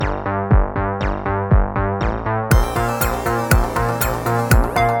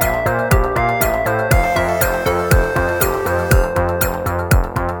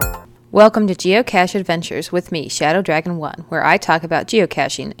Welcome to Geocache Adventures with me, Shadow Dragon 1, where I talk about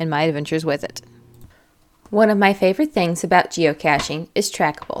geocaching and my adventures with it. One of my favorite things about geocaching is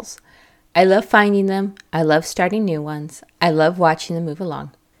trackables. I love finding them, I love starting new ones, I love watching them move along.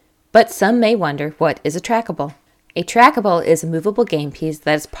 But some may wonder, what is a trackable? A trackable is a movable game piece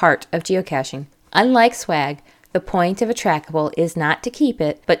that is part of geocaching. Unlike swag, the point of a trackable is not to keep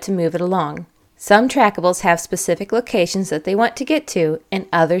it, but to move it along. Some trackables have specific locations that they want to get to, and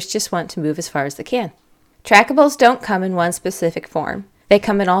others just want to move as far as they can. Trackables don't come in one specific form. They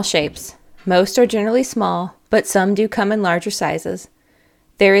come in all shapes. Most are generally small, but some do come in larger sizes.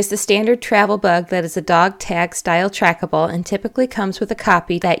 There is the standard travel bug that is a dog tag style trackable and typically comes with a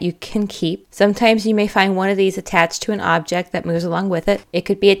copy that you can keep. Sometimes you may find one of these attached to an object that moves along with it. It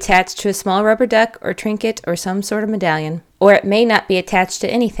could be attached to a small rubber duck or trinket or some sort of medallion. Or it may not be attached to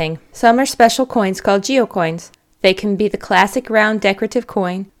anything. Some are special coins called geocoins. They can be the classic round decorative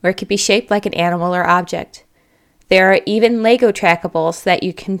coin, or it could be shaped like an animal or object. There are even Lego trackables that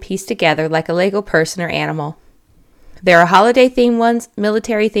you can piece together like a Lego person or animal. There are holiday-themed ones,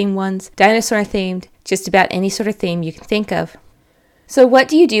 military-themed ones, dinosaur-themed, just about any sort of theme you can think of. So what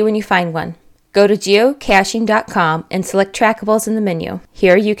do you do when you find one? Go to geocaching.com and select Trackables in the menu.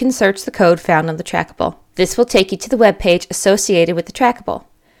 Here you can search the code found on the trackable. This will take you to the web page associated with the trackable.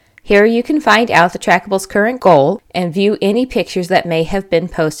 Here you can find out the trackable's current goal and view any pictures that may have been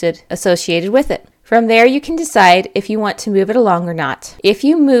posted associated with it. From there, you can decide if you want to move it along or not. If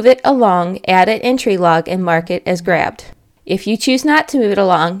you move it along, add an entry log and mark it as grabbed. If you choose not to move it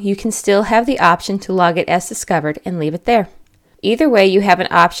along, you can still have the option to log it as discovered and leave it there. Either way, you have an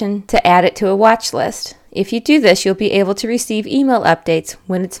option to add it to a watch list. If you do this, you'll be able to receive email updates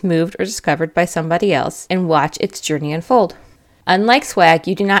when it's moved or discovered by somebody else and watch its journey unfold. Unlike swag,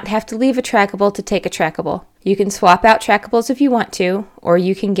 you do not have to leave a trackable to take a trackable. You can swap out trackables if you want to, or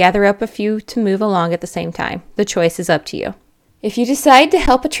you can gather up a few to move along at the same time. The choice is up to you. If you decide to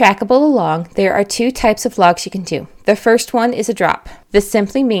help a trackable along, there are two types of logs you can do. The first one is a drop. This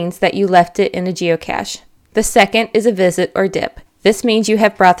simply means that you left it in a geocache. The second is a visit or dip. This means you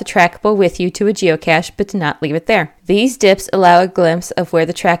have brought the trackable with you to a geocache but did not leave it there. These dips allow a glimpse of where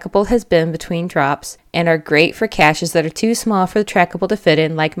the trackable has been between drops and are great for caches that are too small for the trackable to fit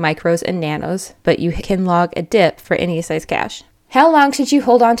in, like micros and nanos, but you can log a dip for any size cache. How long should you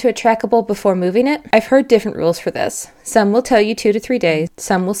hold on to a trackable before moving it? I've heard different rules for this. Some will tell you 2 to 3 days,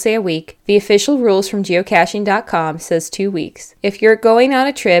 some will say a week. The official rules from geocaching.com says 2 weeks. If you're going on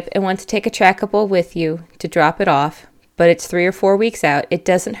a trip and want to take a trackable with you to drop it off, but it's 3 or 4 weeks out, it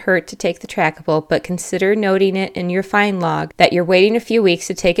doesn't hurt to take the trackable, but consider noting it in your find log that you're waiting a few weeks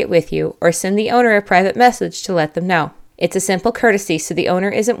to take it with you, or send the owner a private message to let them know. It's a simple courtesy so the owner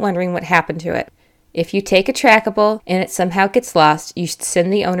isn't wondering what happened to it. If you take a trackable and it somehow gets lost, you should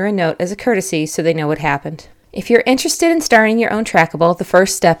send the owner a note as a courtesy so they know what happened. If you're interested in starting your own trackable, the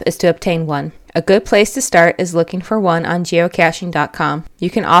first step is to obtain one. A good place to start is looking for one on geocaching.com. You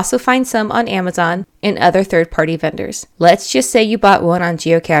can also find some on Amazon and other third-party vendors. Let's just say you bought one on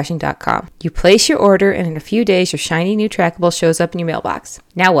geocaching.com. You place your order and in a few days your shiny new trackable shows up in your mailbox.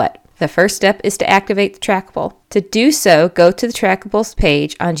 Now what? The first step is to activate the trackable. To do so, go to the trackables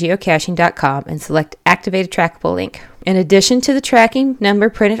page on geocaching.com and select Activate a Trackable link. In addition to the tracking number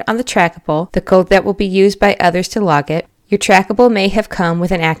printed on the trackable, the code that will be used by others to log it, your trackable may have come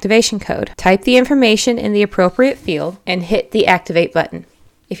with an activation code. Type the information in the appropriate field and hit the Activate button.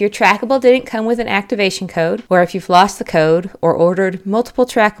 If your trackable didn't come with an activation code, or if you've lost the code, or ordered multiple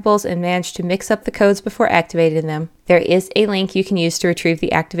trackables and managed to mix up the codes before activating them, there is a link you can use to retrieve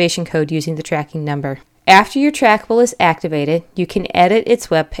the activation code using the tracking number. After your trackable is activated, you can edit its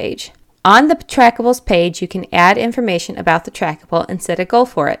web page. On the trackables page, you can add information about the trackable and set a goal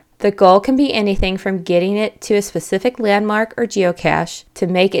for it. The goal can be anything from getting it to a specific landmark or geocache, to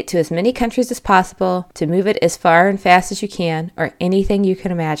make it to as many countries as possible, to move it as far and fast as you can, or anything you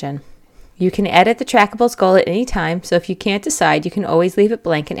can imagine. You can edit the trackable's goal at any time, so if you can't decide, you can always leave it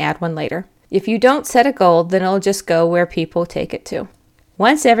blank and add one later. If you don't set a goal, then it'll just go where people take it to.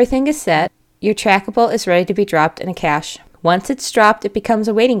 Once everything is set, your trackable is ready to be dropped in a cache. Once it's dropped, it becomes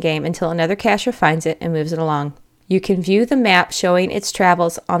a waiting game until another cacher finds it and moves it along. You can view the map showing its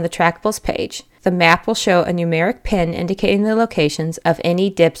travels on the trackables page. The map will show a numeric pin indicating the locations of any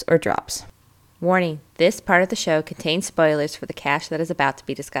dips or drops. Warning, this part of the show contains spoilers for the cache that is about to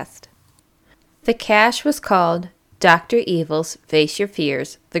be discussed. The cache was called Dr. Evil's Face Your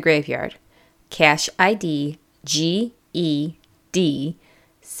Fears, The Graveyard. Cache ID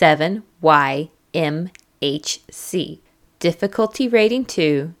GED7YMHC. Difficulty rating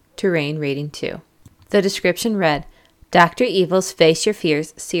 2, terrain rating 2. The description read, Dr. Evil's Face Your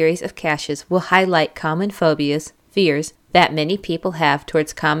Fears series of caches will highlight common phobias, fears, that many people have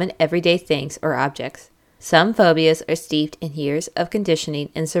towards common everyday things or objects. Some phobias are steeped in years of conditioning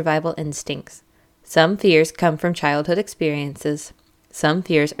and survival instincts. Some fears come from childhood experiences. Some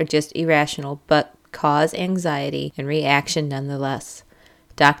fears are just irrational but cause anxiety and reaction nonetheless.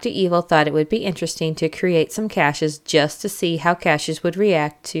 Dr. Evil thought it would be interesting to create some caches just to see how caches would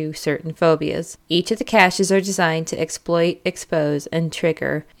react to certain phobias. Each of the caches are designed to exploit, expose, and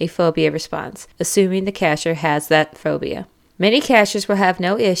trigger a phobia response, assuming the cacher has that phobia. Many cachers will have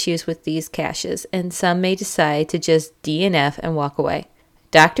no issues with these caches, and some may decide to just DNF and walk away.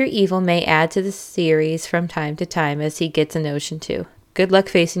 Dr. Evil may add to the series from time to time as he gets a notion to. Good luck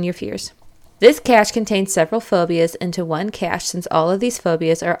facing your fears. This cache contains several phobias into one cache since all of these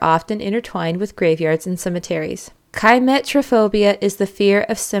phobias are often intertwined with graveyards and cemeteries. Chimetrophobia is the fear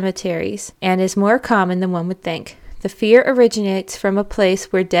of cemeteries and is more common than one would think. The fear originates from a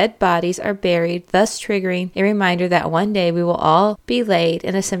place where dead bodies are buried, thus triggering a reminder that one day we will all be laid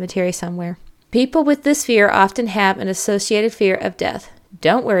in a cemetery somewhere. People with this fear often have an associated fear of death.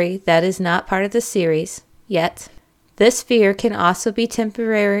 Don't worry, that is not part of the series yet. This fear can also be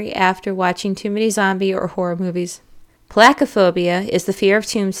temporary after watching too many zombie or horror movies. Placophobia is the fear of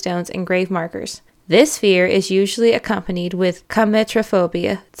tombstones and grave markers. This fear is usually accompanied with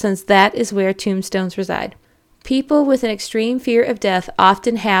chimetrophobia, since that is where tombstones reside. People with an extreme fear of death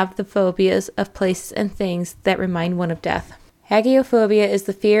often have the phobias of places and things that remind one of death. Hagiophobia is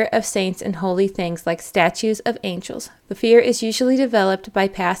the fear of saints and holy things like statues of angels. The fear is usually developed by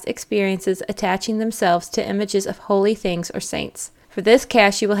past experiences attaching themselves to images of holy things or saints. For this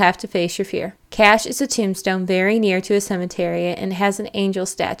cache, you will have to face your fear. Cache is a tombstone very near to a cemetery and has an angel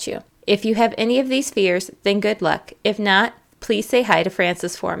statue. If you have any of these fears, then good luck. If not, please say hi to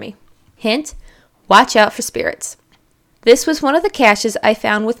Francis for me. Hint, watch out for spirits. This was one of the caches I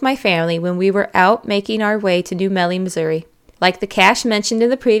found with my family when we were out making our way to New Melly, Missouri. Like the cache mentioned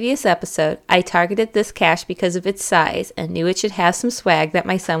in the previous episode, I targeted this cache because of its size and knew it should have some swag that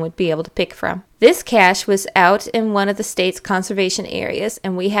my son would be able to pick from. This cache was out in one of the state's conservation areas,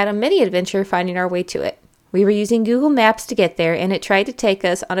 and we had a mini adventure finding our way to it. We were using Google Maps to get there, and it tried to take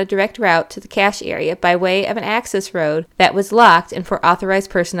us on a direct route to the cache area by way of an access road that was locked and for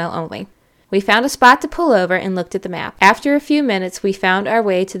authorized personnel only. We found a spot to pull over and looked at the map. After a few minutes, we found our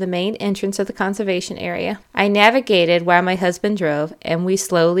way to the main entrance of the conservation area. I navigated while my husband drove, and we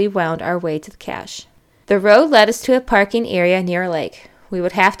slowly wound our way to the cache. The road led us to a parking area near a lake. We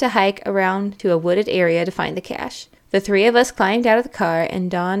would have to hike around to a wooded area to find the cache. The three of us climbed out of the car and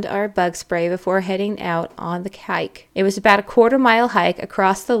donned our bug spray before heading out on the hike. It was about a quarter-mile hike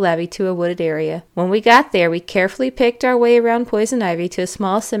across the levee to a wooded area. When we got there, we carefully picked our way around poison ivy to a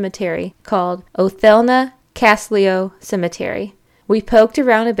small cemetery called Othelna Casleo Cemetery. We poked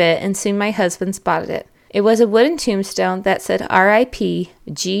around a bit and soon my husband spotted it. It was a wooden tombstone that said R.I.P.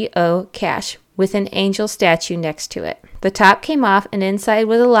 G.O. Cache with an angel statue next to it. The top came off and inside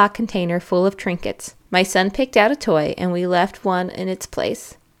was a lock container full of trinkets. My son picked out a toy, and we left one in its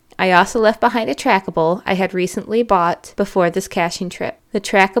place. I also left behind a trackable I had recently bought before this caching trip. The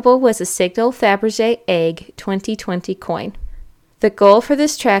trackable was a Signal Fabergé Egg 2020 coin. The goal for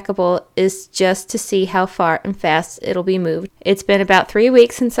this trackable is just to see how far and fast it'll be moved. It's been about 3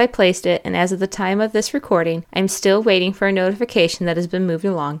 weeks since I placed it, and as of the time of this recording, I'm still waiting for a notification that has been moved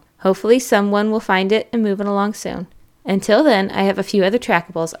along. Hopefully someone will find it and move it along soon. Until then, I have a few other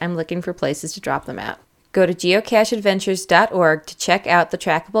trackables I'm looking for places to drop them at. Go to geocacheadventures.org to check out the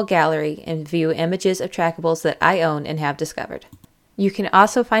trackable gallery and view images of trackables that I own and have discovered. You can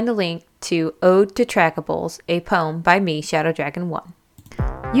also find a link to Ode to Trackables, a poem by me, Shadow Dragon 1.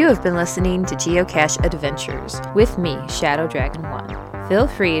 You have been listening to Geocache Adventures with me, Shadow Dragon 1. Feel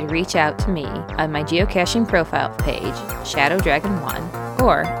free to reach out to me on my geocaching profile page, Shadow Dragon 1,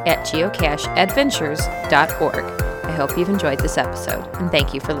 or at geocacheadventures.org. I hope you've enjoyed this episode, and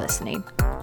thank you for listening.